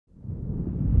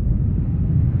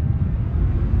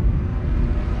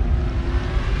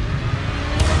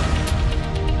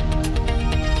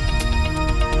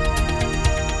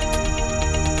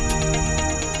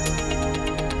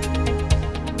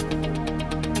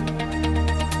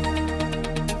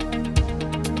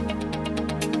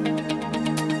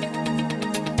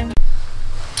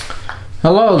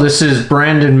Hello, this is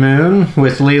Brandon Moon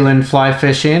with Lelandfly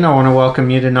Fishing. I want to welcome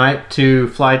you tonight to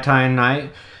Fly Tying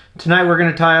Night. Tonight we're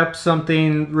going to tie up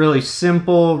something really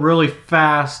simple, really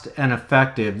fast, and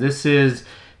effective. This is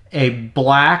a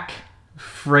black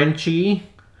Frenchie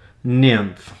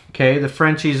nymph. Okay, the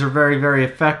Frenchies are very, very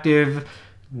effective.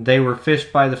 They were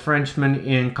fished by the Frenchmen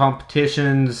in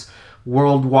competitions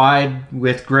worldwide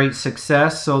with great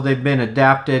success, so they've been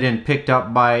adapted and picked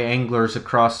up by anglers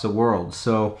across the world.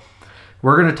 So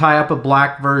we're going to tie up a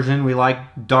black version. We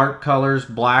like dark colors.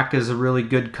 Black is a really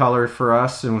good color for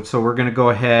us, and so we're going to go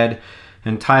ahead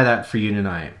and tie that for you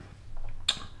tonight.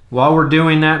 While we're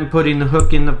doing that and putting the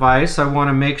hook in the vise, I want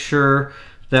to make sure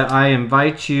that I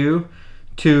invite you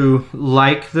to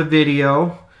like the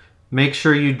video. Make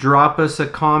sure you drop us a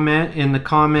comment in the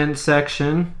comment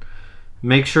section.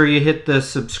 Make sure you hit the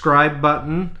subscribe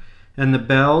button and the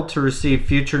bell to receive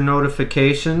future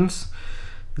notifications.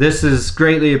 This is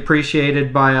greatly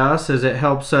appreciated by us as it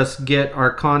helps us get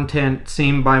our content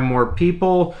seen by more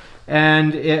people,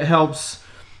 and it helps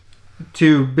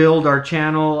to build our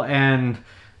channel and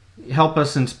help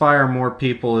us inspire more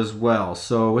people as well.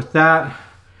 So with that,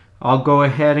 I'll go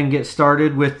ahead and get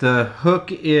started with the hook.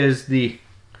 Where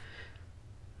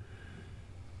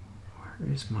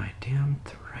is my damn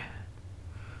thread?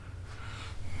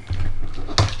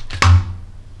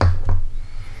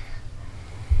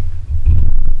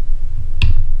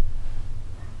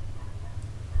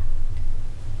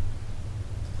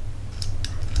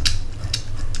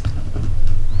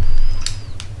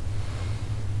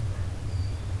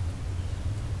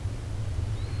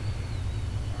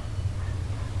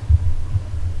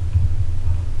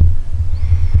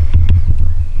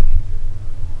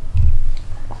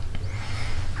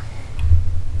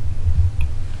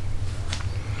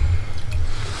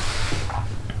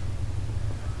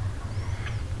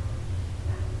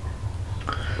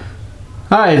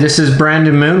 Hi, this is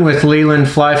Brandon Moon with Leland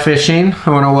Fly Fishing. I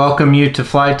want to welcome you to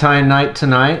Fly Tying Night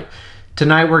tonight.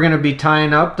 Tonight we're going to be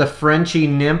tying up the Frenchie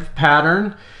nymph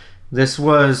pattern. This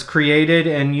was created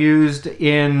and used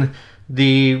in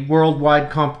the worldwide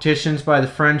competitions by the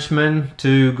Frenchmen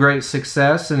to great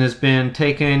success, and has been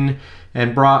taken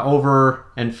and brought over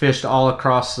and fished all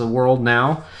across the world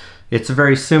now. It's a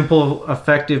very simple,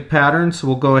 effective pattern, so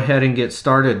we'll go ahead and get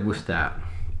started with that.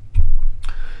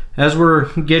 As we're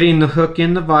getting the hook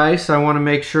in the vise, I want to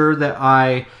make sure that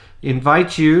I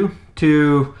invite you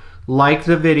to like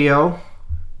the video.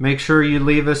 Make sure you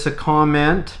leave us a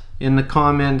comment in the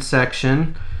comment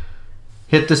section.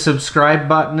 Hit the subscribe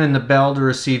button and the bell to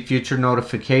receive future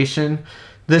notification.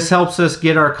 This helps us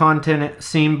get our content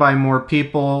seen by more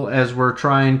people as we're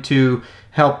trying to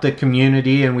help the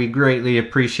community, and we greatly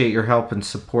appreciate your help and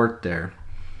support there.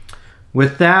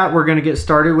 With that, we're going to get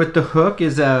started with the hook.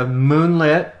 Is a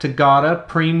Moonlit Tagata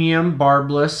premium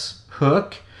barbless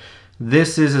hook.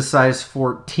 This is a size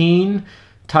 14.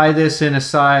 Tie this in a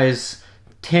size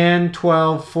 10,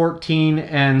 12, 14,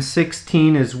 and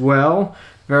 16 as well.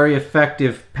 Very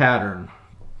effective pattern.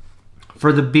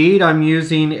 For the bead, I'm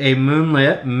using a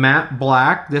Moonlit matte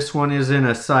black. This one is in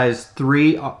a size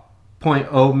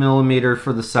 3.0 millimeter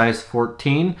for the size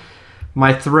 14.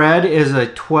 My thread is a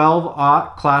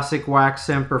 12/0 classic wax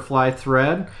Semperfli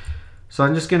thread. So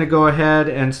I'm just going to go ahead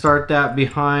and start that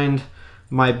behind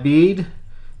my bead.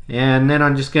 And then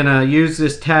I'm just going to use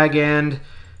this tag end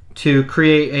to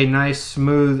create a nice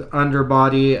smooth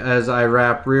underbody as I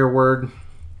wrap rearward.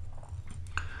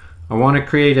 I want to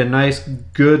create a nice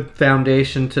good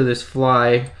foundation to this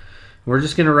fly. We're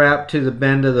just going to wrap to the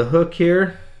bend of the hook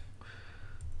here.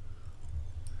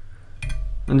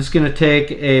 I'm just going to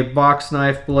take a box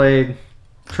knife blade,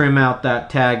 trim out that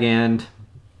tag end,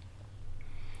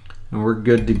 and we're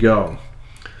good to go.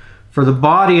 For the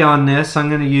body on this, I'm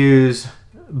going to use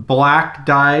black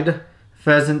dyed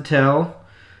pheasant tail.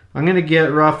 I'm going to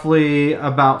get roughly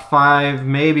about 5,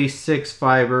 maybe 6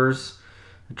 fibers.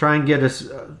 I try and get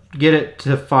it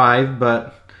to 5,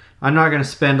 but I'm not going to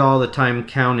spend all the time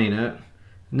counting it.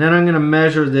 And then I'm going to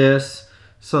measure this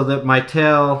so that my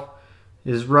tail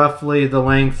is roughly the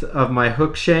length of my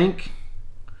hook shank.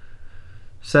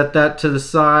 Set that to the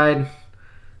side,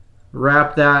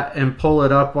 wrap that and pull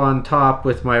it up on top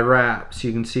with my wrap. So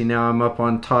you can see now I'm up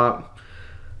on top.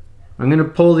 I'm going to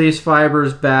pull these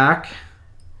fibers back,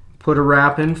 put a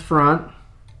wrap in front.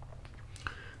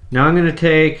 Now I'm going to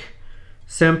take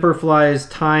Semperfli's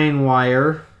tying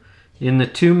wire in the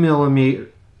 2 millimeter,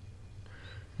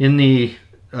 in the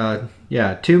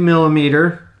 2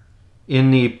 millimeter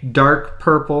in the dark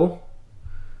purple,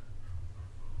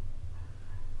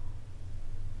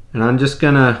 and I'm just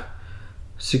gonna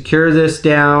secure this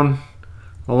down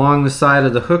along the side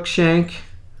of the hook shank,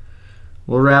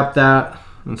 We'll wrap that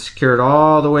and secure it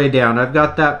all the way down. I've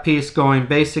got that piece going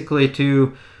basically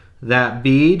to that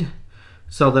bead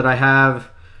so that I have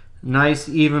nice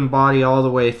even body all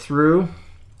the way through.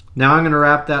 Now I'm going to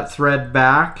wrap that thread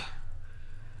back.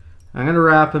 I'm going to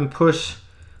wrap and push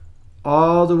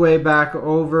all the way back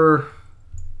over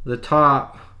the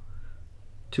top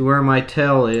to where my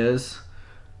tail is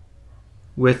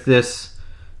with this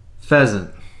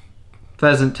pheasant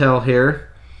tail here.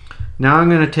 Now I'm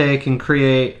going to take and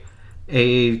create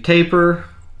a taper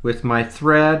with my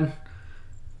thread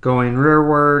going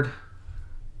rearward,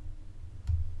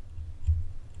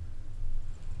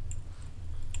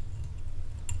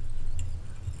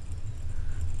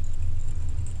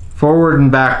 forward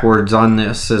and backwards on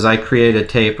this as I create a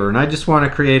taper. And I just want to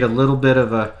create a little bit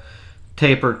of a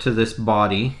taper to this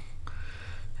body,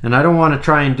 and I don't want to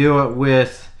try and do it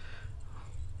with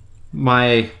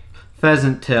my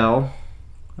pheasant tail.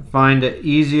 I find it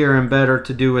easier and better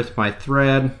to do with my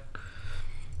thread.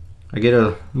 I get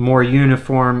a more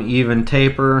uniform, even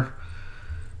taper,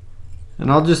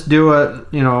 and I'll just do it,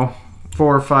 you know,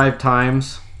 4 or 5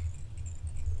 times,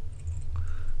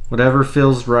 whatever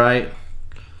feels right.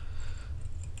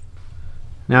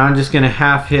 Now I'm just going to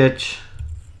half hitch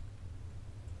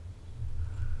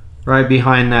right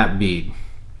behind that bead.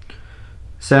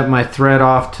 Set my thread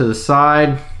off to the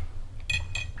side.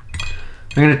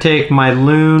 I'm going to take my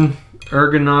Loon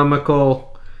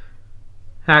ergonomical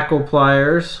hackle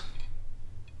pliers.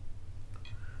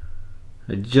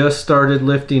 I just started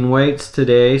lifting weights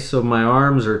today, so my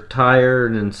arms are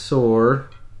tired and sore.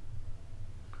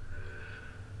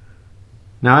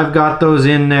 Now I've got those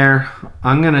in there.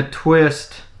 I'm going to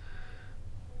twist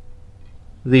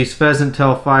these pheasant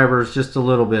tail fibers just a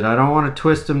little bit. I don't want to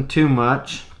twist them too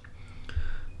much.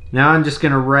 Now I'm just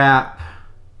going to wrap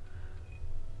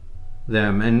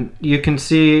them, and you can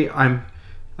see I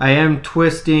am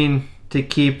twisting to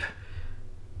keep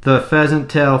the pheasant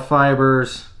tail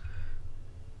fibers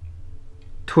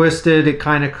twisted. It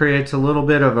kind of creates a little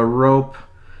bit of a rope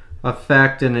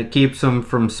effect, and it keeps them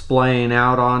from splaying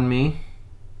out on me.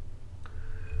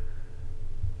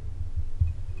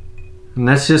 And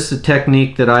that's just a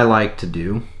technique that I like to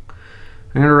do.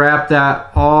 I'm going to wrap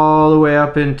that all the way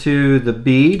up into the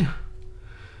bead,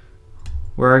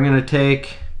 where I'm going to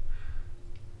take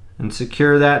and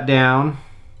secure that down.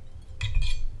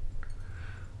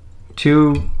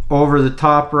 2 over the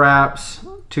top wraps,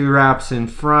 2 wraps in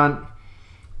front.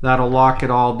 That'll lock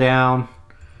it all down.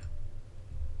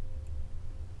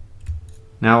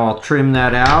 Now I'll trim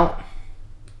that out.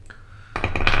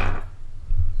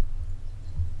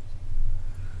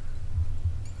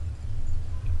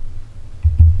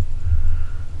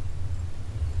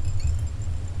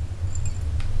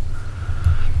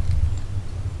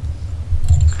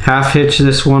 Half hitch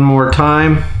this one more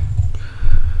time.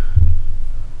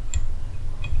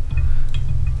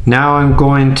 Now I'm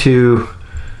going to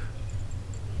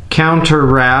counter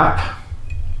wrap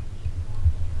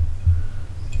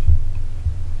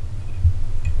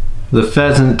the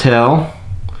pheasant tail.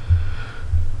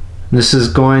 This is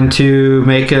going to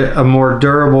make it a more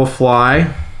durable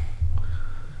fly.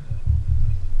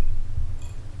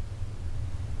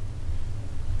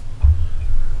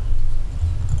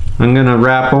 I'm going to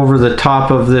wrap over the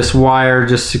top of this wire,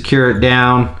 just secure it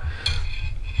down.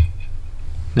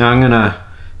 Now I'm going to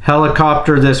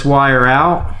helicopter this wire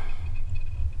out.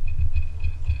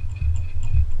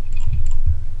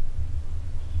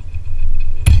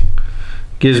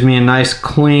 Gives me a nice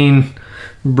clean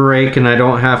break, and I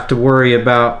don't have to worry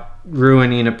about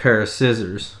ruining a pair of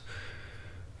scissors.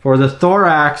 For the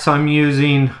thorax, I'm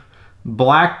using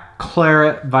black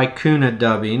Claret Vicuna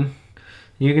Dubbing.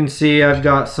 You can see I've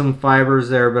got some fibers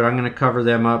there, but I'm going to cover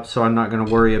them up so I'm not going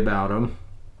to worry about them.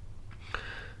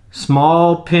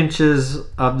 Small pinches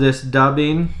of this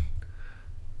dubbing.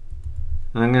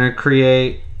 I'm going to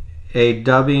create a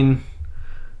dubbing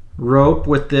rope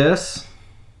with this,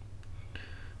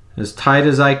 as tight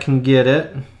as I can get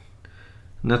it. And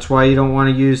that's why you don't want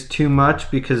to use too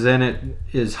much, because then it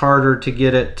is harder to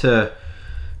get it to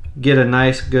get a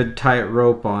nice good tight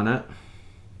rope on it.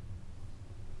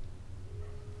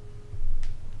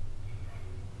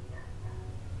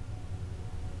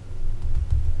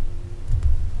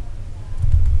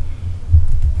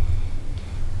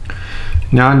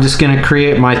 Now I'm just going to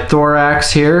create my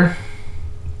thorax here.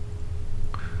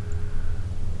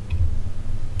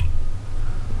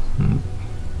 A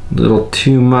little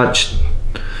too much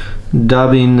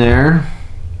dubbing there.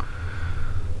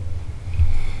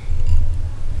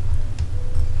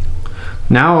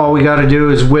 Now all we got to do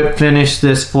is whip finish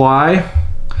this fly.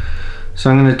 So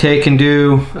I'm going to take and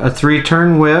do a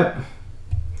 3-turn whip.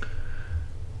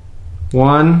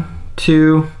 1,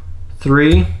 2,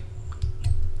 3.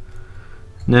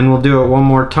 And then we'll do it one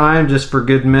more time just for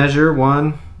good measure.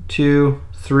 1, 2,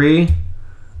 3.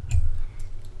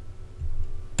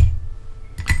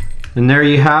 And there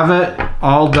you have it,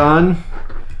 all done.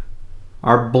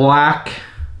 Our black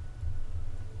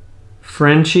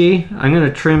Frenchie. I'm going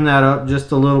to trim that up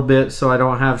just a little bit so I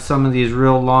don't have some of these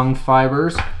real long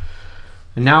fibers.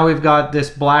 And now we've got this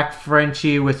black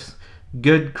Frenchie with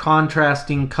good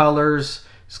contrasting colors.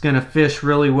 It's going to fish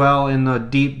really well in the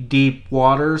deep, deep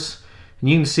waters. And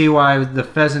you can see why the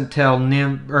pheasant tail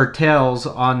nymph or tails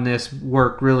on this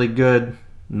work really good.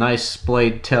 Nice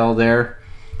splayed tail there.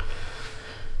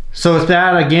 So with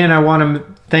that, again, I want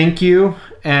to thank you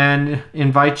and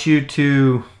invite you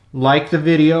to like the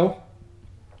video.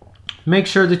 Make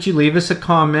sure that you leave us a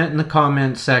comment in the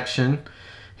comment section.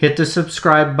 Hit the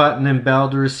subscribe button and bell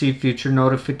to receive future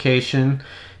notification.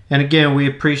 And again, we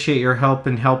appreciate your help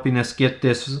in helping us get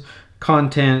this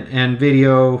content and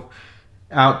video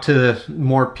out to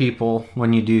more people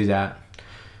when you do that.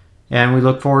 And we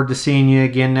look forward to seeing you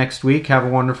again next week. Have a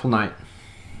wonderful night.